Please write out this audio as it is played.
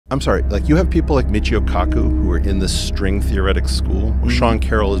I'm sorry, like you have people like Michio Kaku who are in this string theoretic school. Well, Sean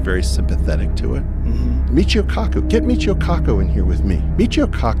Carroll is very sympathetic to it. Michio Kaku, get Michio Kaku in here with me. Michio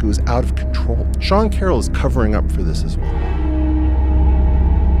Kaku is out of control. Sean Carroll is covering up for this as well.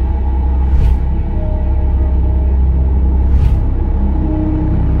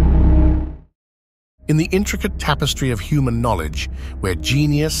 In the intricate tapestry of human knowledge, where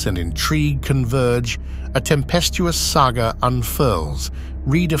genius and intrigue converge, a tempestuous saga unfurls,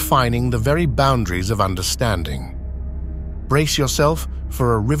 redefining the very boundaries of understanding. Brace yourself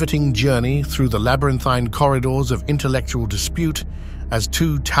for a riveting journey through the labyrinthine corridors of intellectual dispute as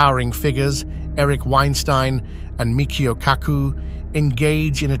two towering figures, Eric Weinstein and Michio Kaku,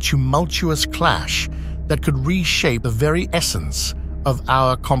 engage in a tumultuous clash that could reshape the very essence of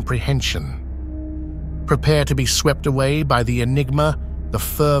our comprehension. Prepare to be swept away by the enigma, the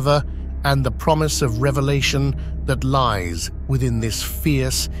fervor, and the promise of revelation that lies within this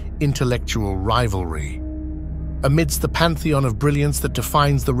fierce intellectual rivalry. Amidst the pantheon of brilliance that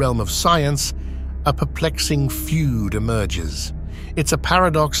defines the realm of science, a perplexing feud emerges. It's a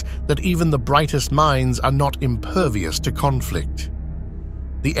paradox that even the brightest minds are not impervious to conflict.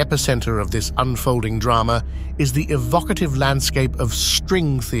 The epicenter of this unfolding drama is the evocative landscape of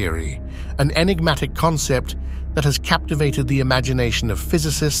string theory, an enigmatic concept that has captivated the imagination of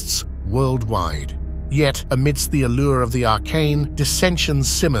physicists worldwide. Yet, amidst the allure of the arcane, dissension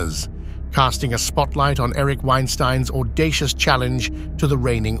simmers, casting a spotlight on Eric Weinstein's audacious challenge to the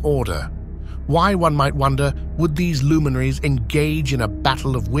reigning order. Why, one might wonder, would these luminaries engage in a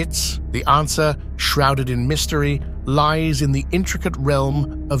battle of wits? The answer, shrouded in mystery, lies in the intricate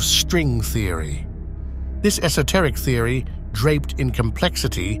realm of string theory. This esoteric theory, draped in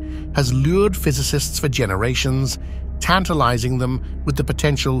complexity, has lured physicists for generations, tantalizing them with the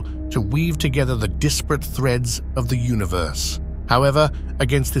potential to weave together the disparate threads of the universe. However,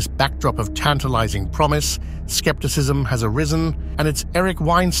 against this backdrop of tantalizing promise, skepticism has arisen, and it's Eric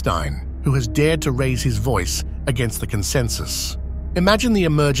Weinstein who has dared to raise his voice against the consensus. Imagine the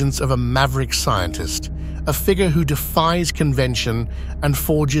emergence of a maverick scientist, a figure who defies convention and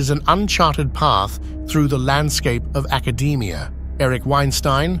forges an uncharted path through the landscape of academia. Eric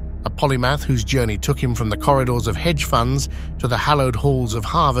Weinstein, a polymath whose journey took him from the corridors of hedge funds to the hallowed halls of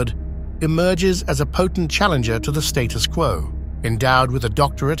Harvard, emerges as a potent challenger to the status quo. Endowed with a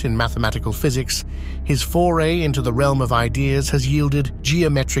doctorate in mathematical physics, his foray into the realm of ideas has yielded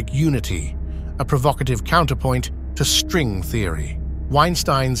geometric unity, a provocative counterpoint to string theory.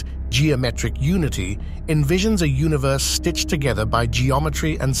 Weinstein's geometric unity envisions a universe stitched together by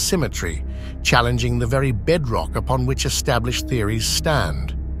geometry and symmetry, challenging the very bedrock upon which established theories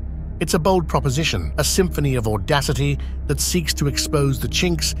stand. It's a bold proposition, a symphony of audacity that seeks to expose the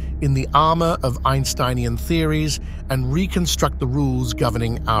chinks in the armor of Einsteinian theories and reconstruct the rules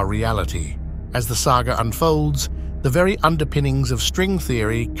governing our reality. As the saga unfolds, the very underpinnings of string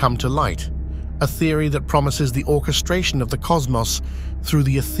theory come to light, a theory that promises the orchestration of the cosmos through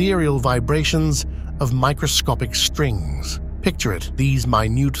the ethereal vibrations of microscopic strings. Picture it, these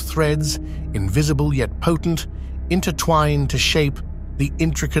minute threads, invisible yet potent, intertwine to shape the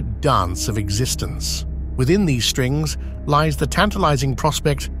intricate dance of existence. Within these strings lies the tantalizing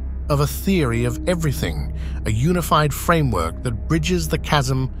prospect of a theory of everything, a unified framework that bridges the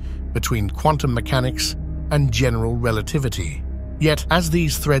chasm between quantum mechanics and general relativity. Yet, as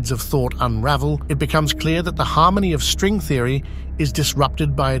these threads of thought unravel, it becomes clear that the harmony of string theory is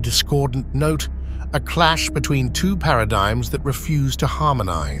disrupted by a discordant note, a clash between two paradigms that refuse to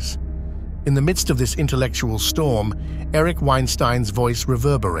harmonize. In the midst of this intellectual storm, Eric Weinstein's voice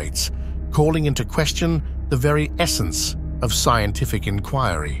reverberates, calling into question the very essence of scientific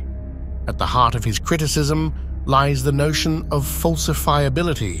inquiry. At the heart of his criticism lies the notion of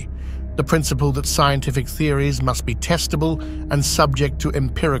falsifiability, the principle that scientific theories must be testable and subject to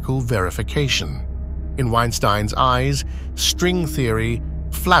empirical verification. In Weinstein's eyes, string theory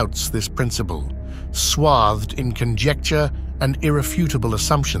flouts this principle, swathed in conjecture and irrefutable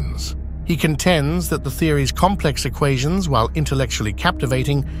assumptions. He contends that the theory's complex equations, while intellectually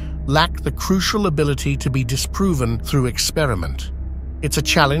captivating, lack the crucial ability to be disproven through experiment. It's a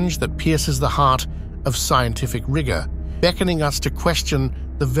challenge that pierces the heart of scientific rigor, beckoning us to question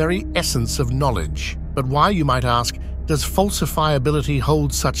the very essence of knowledge. But why, you might ask, does falsifiability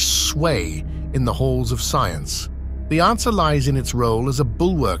hold such sway in the halls of science? The answer lies in its role as a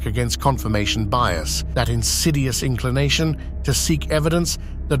bulwark against confirmation bias, that insidious inclination to seek evidence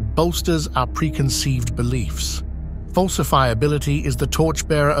that bolsters our preconceived beliefs. Falsifiability is the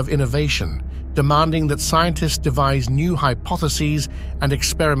torchbearer of innovation, demanding that scientists devise new hypotheses and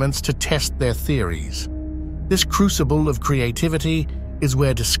experiments to test their theories. This crucible of creativity is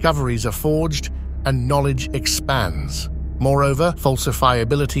where discoveries are forged and knowledge expands. Moreover,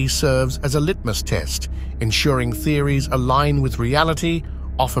 falsifiability serves as a litmus test, ensuring theories align with reality,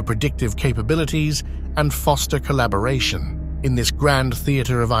 offer predictive capabilities, and foster collaboration. In this grand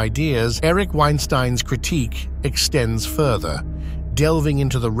theater of ideas, Eric Weinstein's critique extends further, delving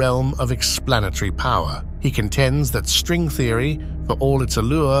into the realm of explanatory power. He contends that string theory, for all its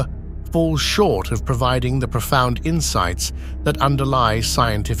allure, falls short of providing the profound insights that underlie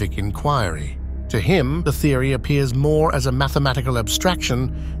scientific inquiry. To him, the theory appears more as a mathematical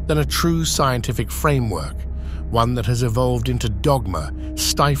abstraction than a true scientific framework, one that has evolved into dogma,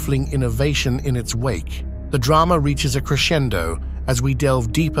 stifling innovation in its wake. The drama reaches a crescendo as we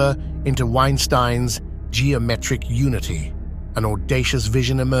delve deeper into Weinstein's geometric unity. An audacious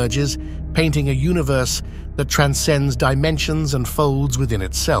vision emerges, painting a universe that transcends dimensions and folds within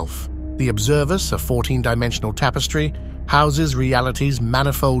itself. The Observus, a 14-dimensional tapestry, houses reality's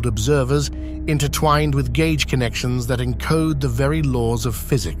manifold observers intertwined with gauge connections that encode the very laws of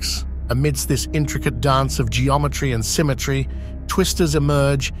physics. Amidst this intricate dance of geometry and symmetry, twisters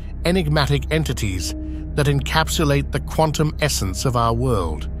emerge, enigmatic entities that encapsulate the quantum essence of our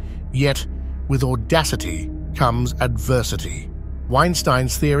world. Yet, with audacity comes adversity.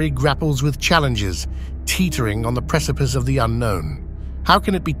 Weinstein's theory grapples with challenges, teetering on the precipice of the unknown. How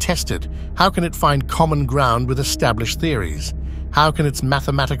can it be tested? How can it find common ground with established theories? How can its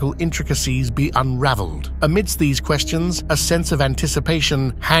mathematical intricacies be unraveled? Amidst these questions, a sense of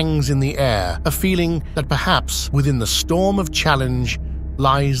anticipation hangs in the air, a feeling that perhaps within the storm of challenge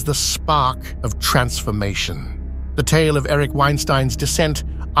lies the spark of transformation. The tale of Eric Weinstein's descent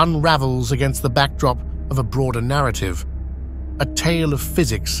unravels against the backdrop of a broader narrative, a tale of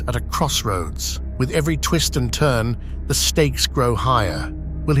physics at a crossroads. With every twist and turn, the stakes grow higher.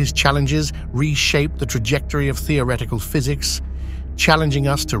 Will his challenges reshape the trajectory of theoretical physics, challenging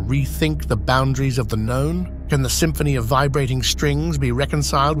us to rethink the boundaries of the known? Can the symphony of vibrating strings be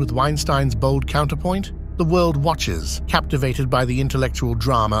reconciled with Weinstein's bold counterpoint? The world watches, captivated by the intellectual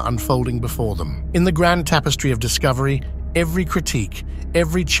drama unfolding before them. In the grand tapestry of discovery, every critique,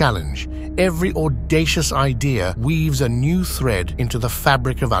 every challenge, every audacious idea weaves a new thread into the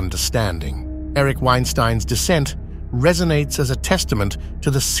fabric of understanding. Eric Weinstein's descent resonates as a testament to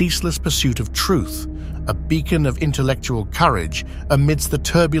the ceaseless pursuit of truth, a beacon of intellectual courage amidst the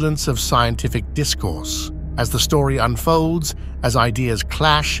turbulence of scientific discourse. As the story unfolds, as ideas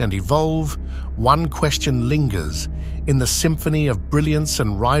clash and evolve, one question lingers. In the symphony of brilliance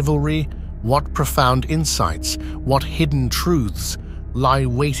and rivalry, what profound insights, what hidden truths lie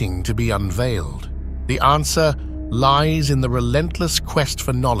waiting to be unveiled? The answer lies in the relentless quest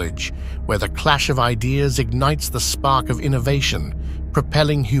for knowledge, where the clash of ideas ignites the spark of innovation,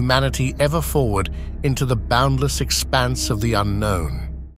 propelling humanity ever forward into the boundless expanse of the unknown.